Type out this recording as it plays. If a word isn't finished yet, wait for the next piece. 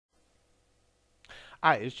All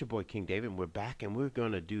right, it's your boy King David, and we're back, and we're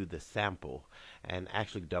going to do the sample and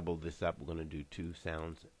actually double this up. We're going to do two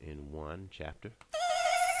sounds in one chapter.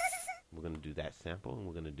 We're going to do that sample, and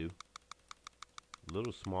we're going to do a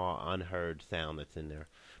little small unheard sound that's in there,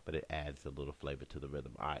 but it adds a little flavor to the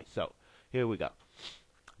rhythm. All right, so here we go.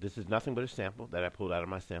 This is nothing but a sample that I pulled out of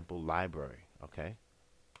my sample library, okay?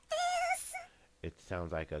 It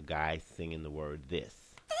sounds like a guy singing the word this,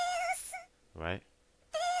 right?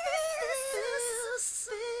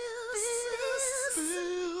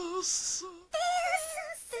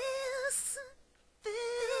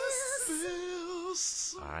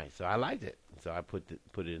 All right, so I liked it, so I put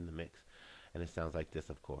it in the mix, and it sounds like this,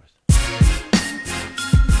 of course.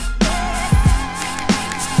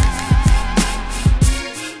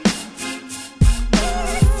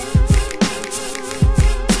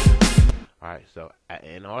 All right, so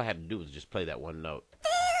and all I had to do was just play that one note.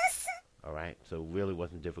 All right, so it really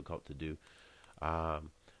wasn't difficult to do.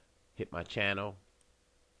 Hit my channel,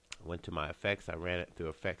 went to my effects. I ran it through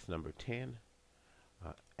effects number 10.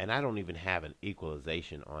 And I don't even have an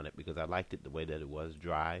equalization on it because I liked it the way that it was,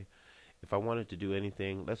 dry. If I wanted to do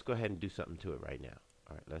anything, let's go ahead and do something to it right now.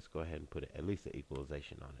 All right, let's go ahead and put at least an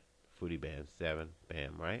equalization on it. Fruity Band 7,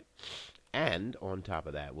 bam, right? And on top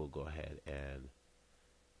of that, we'll go ahead and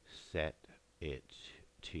set it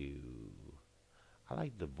to, I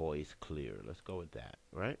like the voice clear. Let's go with that,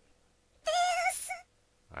 right?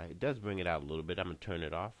 All right, it does bring it out a little bit. I'm going to turn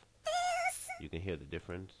it off. You can hear the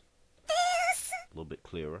difference. A little bit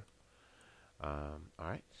clearer. All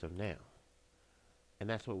right, so now, and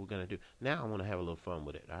that's what we're going to do. Now I want to have a little fun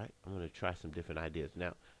with it, all right? I'm going to try some different ideas.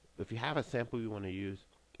 Now, if you have a sample you want to use,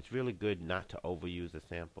 it's really good not to overuse a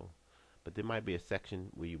sample, but there might be a section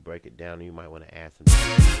where you break it down and you might want to add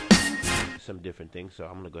some different things. So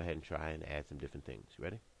I'm going to go ahead and try and add some different things.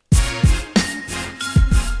 Ready?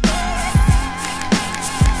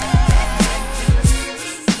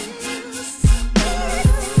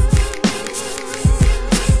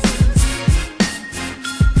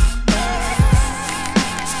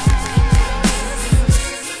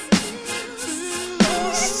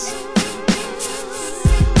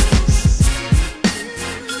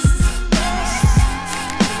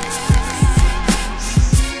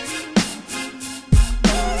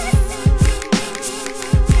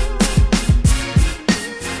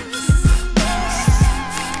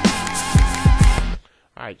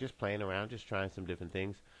 All right, just playing around, just trying some different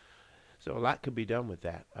things. So a lot could be done with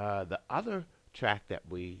that. The other track that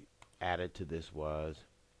we added to this was,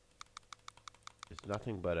 it's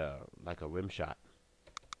nothing but like a rim shot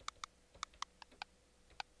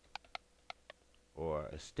or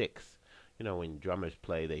a sticks. You know, when drummers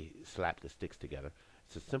play, they slap the sticks together.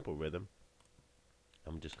 It's a simple rhythm.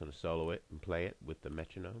 I'm just going to solo it and play it with the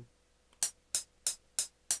metronome.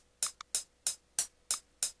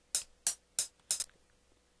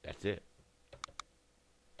 That's it.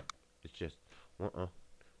 It's just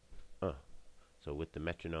So with the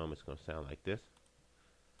metronome, it's going to sound like this.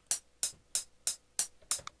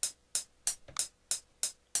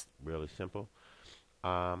 Really simple.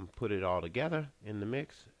 Put it all together in the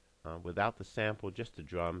mix without the sample, just the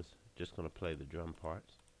drums. Just going to play the drum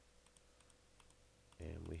parts.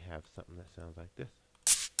 And we have something that sounds like this.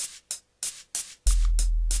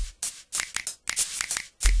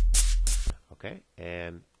 Okay,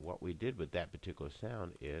 and what we did with that particular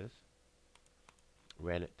sound is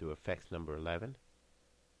ran it through effects number 11.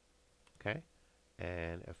 Okay,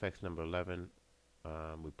 and effects number 11,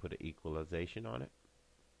 we put an equalization on it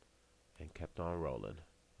and kept on rolling,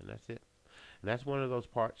 and that's it. And that's one of those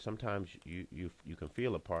parts, sometimes you can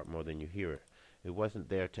feel a part more than you hear it. It wasn't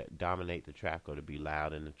there to dominate the track or to be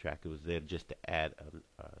loud in the track. It was there just to add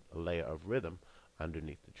a layer of rhythm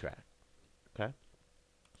underneath the track. Okay,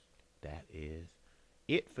 that is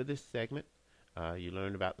it for this segment. You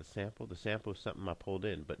learned about the sample. The sample is something I pulled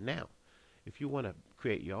in. But now, if you want to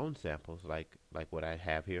create your own samples like what I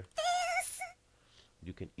have here,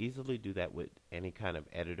 you can easily do that with any kind of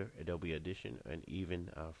editor, Adobe Audition, and even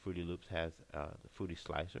Fruity Loops has the Fruity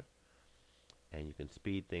Slicer. And you can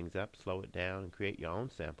speed things up, slow it down, and create your own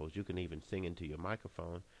samples. You can even sing into your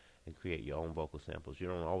microphone and create your own vocal samples. You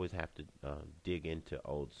don't always have to dig into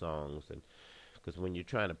old songs, and because when you're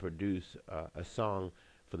trying to produce a song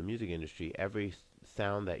for the music industry, every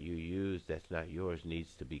sound that you use that's not yours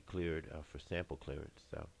needs to be cleared for sample clearance.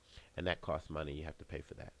 So, and that costs money. You have to pay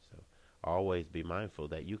for that. So always be mindful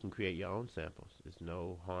that you can create your own samples. There's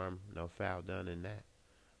no harm, no foul done in that.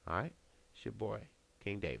 All right? It's your boy,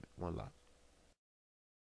 King David. One love.